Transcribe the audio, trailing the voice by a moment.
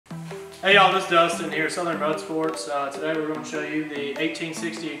Hey y'all, this is Dustin here at Southern Motorsports. Today we're going to show you the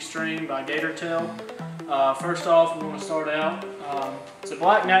 1860 Extreme by Gatortail. First off, we're going to start out. It's a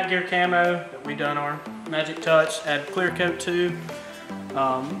black Nat Gear camo that we done our magic touch, add clear coat to.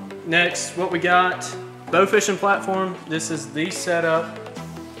 Next, what we got, bow fishing platform. This is the setup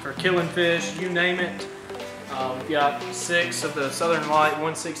for killing fish, you name it. We've got 6 of the Southern Light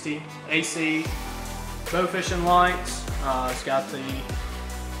 160 AC bow fishing lights. It's got the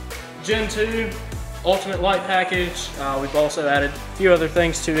Gen 2 Ultimate Light package. We've also added a few other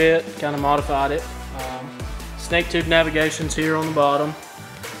things to it, kind of modified it. Snake tube navigations here on the bottom.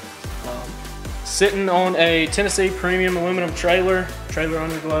 Sitting on a Tennessee premium aluminum trailer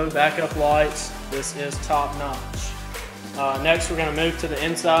underglow, backup lights. This is top notch. Next we're going to move to the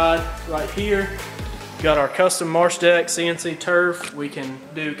inside right here. Got our custom marsh deck, CNC turf. We can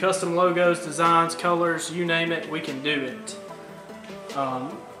do custom logos, designs, colors, you name it, we can do it.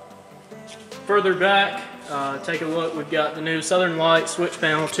 Further back, take a look, we've got the new Southern Light switch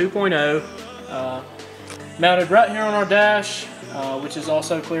panel 2.0 mounted right here on our dash, which is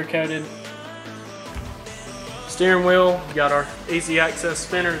also clear coated. Steering wheel, we've got our easy access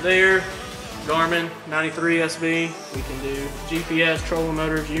spinner there. Garmin 93 SV, we can do GPS, trolling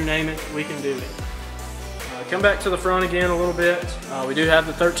motors, you name it, we can do it. Come back to the front again a little bit. We do have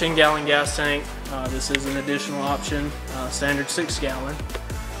the 13-gallon gas tank. This is an additional option, standard 6-gallon.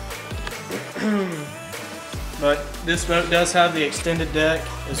 But this boat does have the extended deck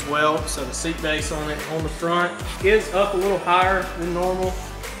as well, so the seat base on it on the front is up a little higher than normal.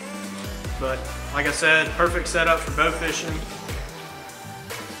 But like I said, perfect setup for bow fishing.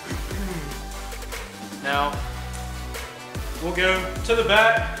 Now we'll go to the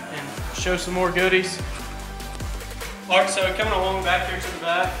back and show some more goodies. Alright, so coming along back here to the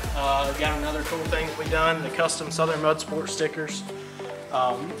back, got another cool thing that we've done, the custom Southern Motorsports stickers.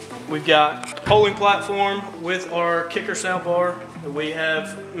 We've got polling platform with our kicker sound bar that we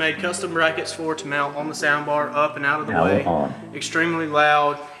have made custom brackets for to mount on the sound bar up and out of the way. Extremely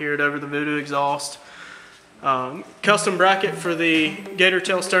loud, hear it over the Vbow exhaust. Custom bracket for the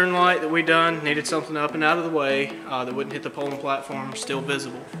Gatortail stern light that we done, needed something up and out of the way that wouldn't hit the polling platform, still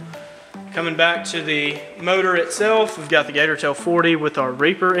visible. Coming back to the motor itself, we've got the Gatortail 40 with our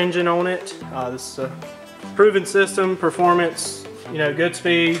Reaper engine on it. This is a proven system, performance, you know, good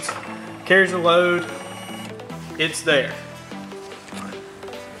speeds, carries the load, it's there.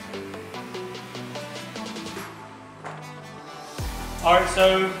 Alright,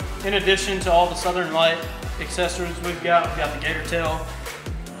 so in addition to all the Southern Light accessories we've got the Gatortail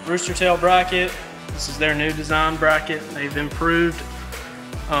rooster tail bracket. This is their new design bracket, they've improved.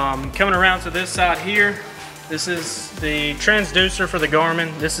 Coming around to this side here, this is the transducer for the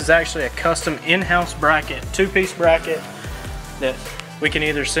Garmin. This is actually a custom in-house bracket, 2-piece bracket that we can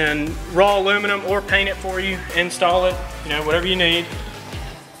either send raw aluminum or paint it for you, install it, you know, whatever you need.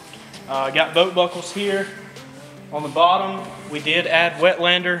 Got boat buckles here. On the bottom, we did add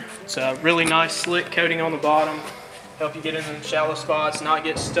Wetlander. It's a really nice slick coating on the bottom. Help you get in the shallow spots, not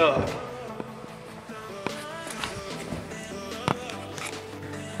get stuck.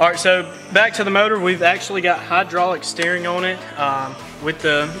 Alright, so back to the motor, we've actually got hydraulic steering on it. With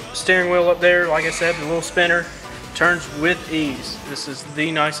the steering wheel up there, like I said, the little spinner turns with ease. This is the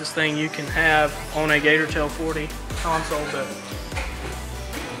nicest thing you can have on a Gatortail 40 console boat.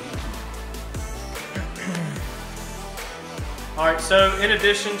 Alright, so in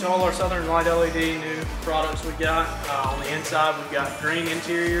addition to all our Southern Light LED new products we got, on the inside we've got green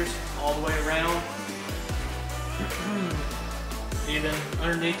interiors all the way around. Even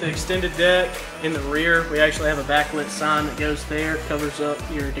underneath the extended deck, in the rear, we actually have a backlit sign that goes there. It covers up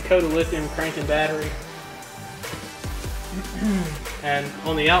your Dakota lithium crank and battery. And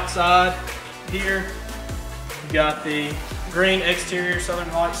on the outside here, you've got the green exterior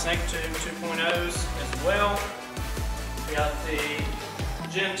Southern Light Snake Tube 2.0s as well. We got the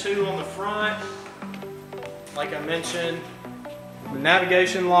Gen 2 on the front. Like I mentioned, the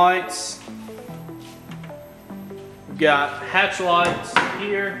navigation lights. We've got hatch lights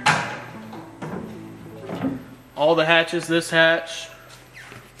here. All the hatches, this hatch,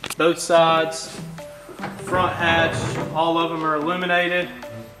 both sides, front hatch, all of them are illuminated.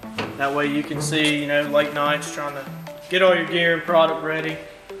 That way you can see, you know, late nights trying to get all your gear and product ready.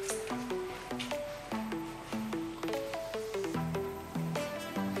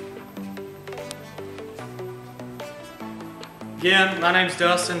 Again, my name's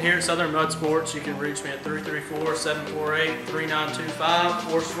Dustin here at Southern Motorsports. You can reach me at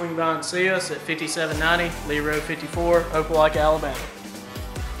 334-748-3925 or swing by and see us at 5790 Lee Road 54, Opelika, Alabama.